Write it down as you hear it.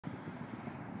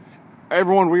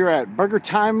Everyone, we are at Burger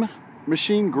Time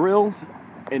Machine Grill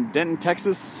in Denton,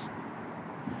 Texas.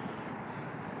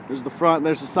 There's the front,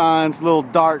 there's the signs, a little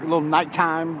dark, a little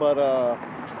nighttime, but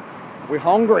we're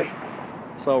hungry.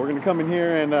 So we're gonna come in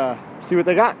here and see what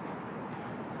they got.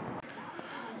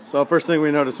 So first thing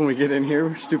we notice when we get in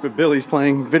here, stupid Billy's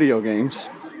playing video games.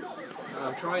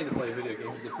 I'm trying to play video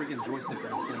games. The freaking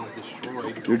joystick on this thing is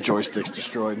destroyed. Your joystick's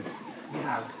destroyed.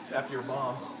 Yeah, after your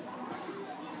mom.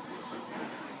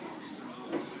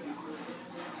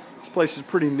 This place is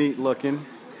pretty neat looking.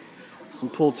 Some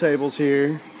pool tables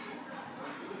here.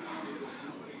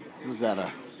 What is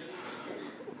that?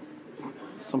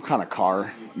 Some kind of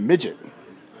car. Midget.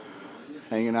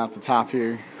 Hanging out the top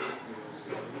here.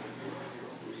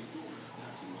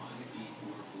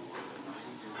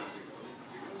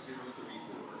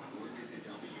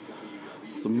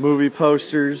 Some movie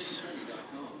posters.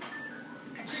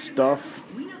 Stuff.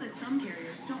 We know that some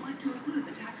carriers don't like to include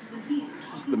the taxes and fees.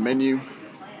 This is the menu.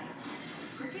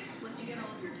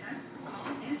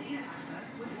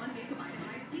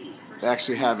 They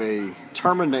actually have a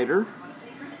Terminator,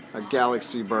 a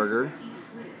Galaxy burger,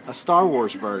 a Star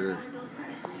Wars burger.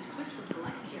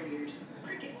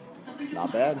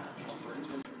 Not bad.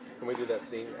 When we did that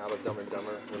scene out of Dumb and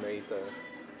Dumber when they eat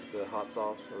the hot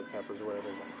sauce or the peppers or whatever,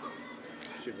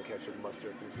 shooting the ketchup and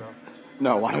mustard in his mouth.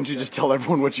 No, why don't you just tell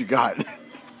everyone what you got?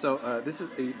 So this is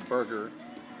a burger,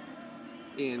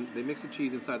 and they mix the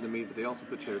cheese inside the meat, but they also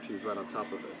put cheddar cheese right on top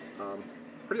of it.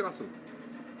 Pretty awesome.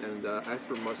 And I asked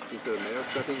for mustard instead of mayo,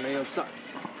 because I think mayo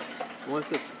sucks.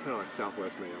 Unless it's kind of like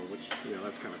Southwest mayo, which, you know,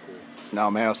 that's kind of cool.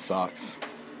 No, mayo sucks.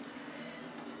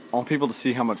 I want people to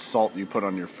see how much salt you put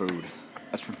on your food.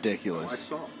 That's ridiculous. I like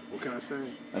salt. What can I say?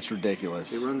 That's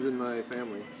ridiculous. It runs in my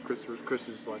family. Chris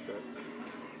is like that.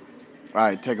 All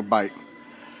right, take a bite.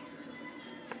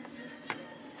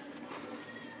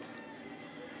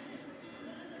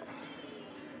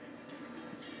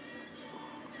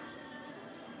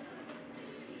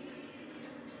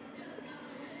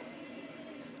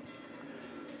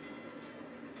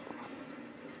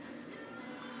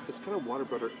 It's kind of water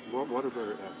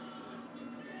butter-esque.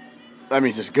 That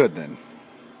means it's good then.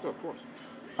 Oh, of course.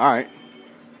 All right.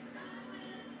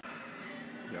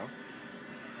 Yeah.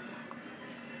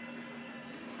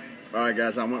 All right,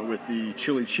 guys, I went with the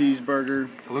chili cheeseburger.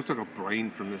 It looks like a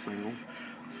brain from this angle.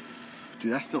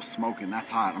 Dude, that's still smoking. That's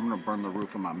hot. I'm gonna burn the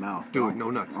roof of my mouth. Dude,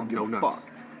 no nuts. No nuts.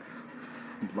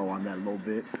 Fuck. Blow on that a little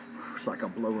bit. It's like a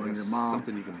blow on your mom.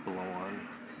 Something you can blow on.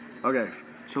 Okay,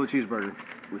 chili cheeseburger.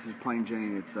 This is plain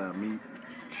Jane. It's meat,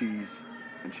 cheese,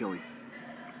 and chili.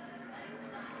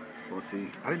 So let's see.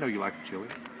 I didn't know you liked the chili.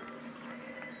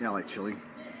 Yeah, I like chili.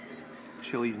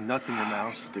 Chili's nuts in your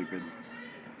mouth. Stupid.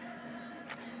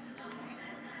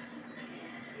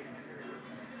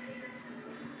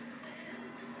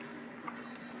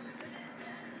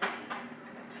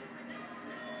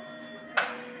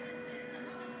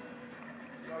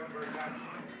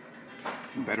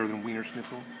 Better than Wiener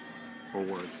Schnitzel? Or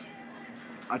worse?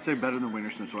 I'd say better than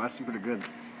Wiener Schnitzel. That's pretty good.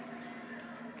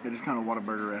 It is kind of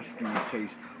Whataburger-esque in the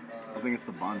taste. I think it's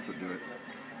the buns that do it.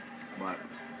 But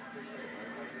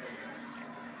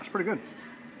that's pretty good.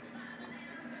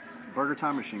 Burger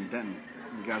Time Machine, Denton.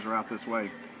 You guys are out this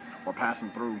way or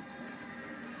passing through.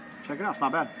 Check it out. It's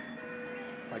not bad.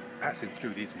 Like passing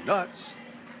through these nuts.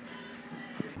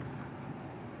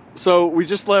 So we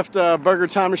just left Burger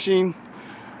Time Machine.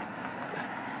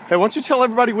 Hey, why don't you tell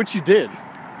everybody what you did? I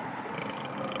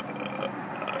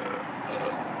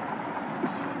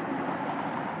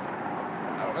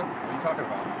don't know. What are you talking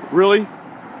about? Really?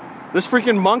 This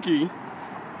freaking monkey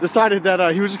decided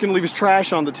that he was just going to leave his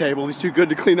trash on the table. He's too good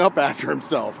to clean up after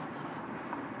himself.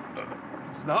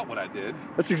 It's not what I did.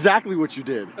 That's exactly what you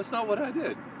did. That's not what I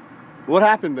did. What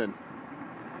happened then?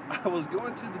 I was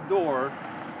going to the door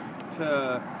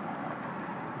to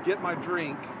get my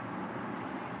drink,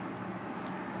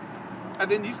 and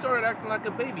then you started acting like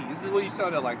a baby. This is what you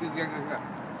sounded like. This is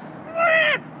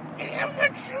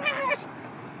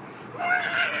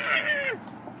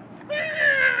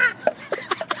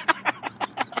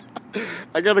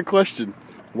I got a question.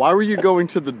 Why were you going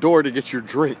to the door to get your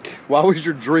drink? Why was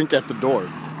your drink at the door?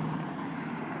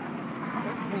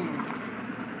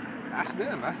 Ask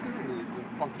them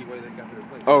the funky way they got their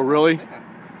place. Oh, really?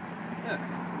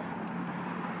 Yeah.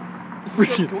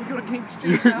 Freaking, Can we go to King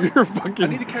Street now? you're fucking. I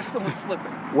need to catch someone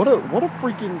slipping. What a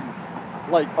freaking,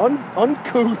 like,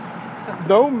 uncouth,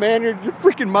 no mannered. Your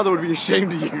freaking mother would be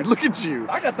ashamed of you. Look at you.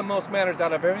 I got the most manners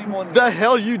out of everyone. The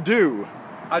hell you do.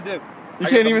 I do. You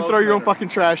can't even throw your own fucking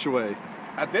trash away.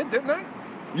 I did, didn't I?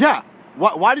 Yeah.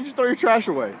 Why did you throw your trash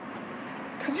away?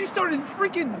 Because you started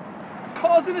freaking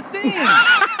causing a scene.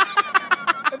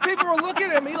 And people are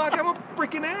looking at me like I'm a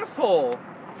freaking asshole.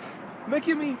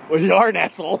 Making me... Well, you are an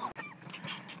asshole.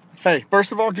 Hey,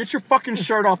 first of all, get your fucking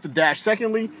shirt off the dash.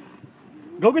 Secondly,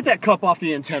 go get that cup off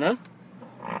the antenna.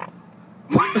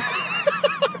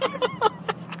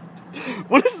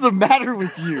 What is the matter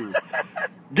with you?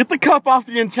 Get the cup off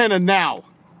the antenna now.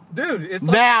 Dude, it's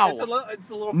now. Like, it's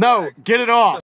a little no, flag. get it off.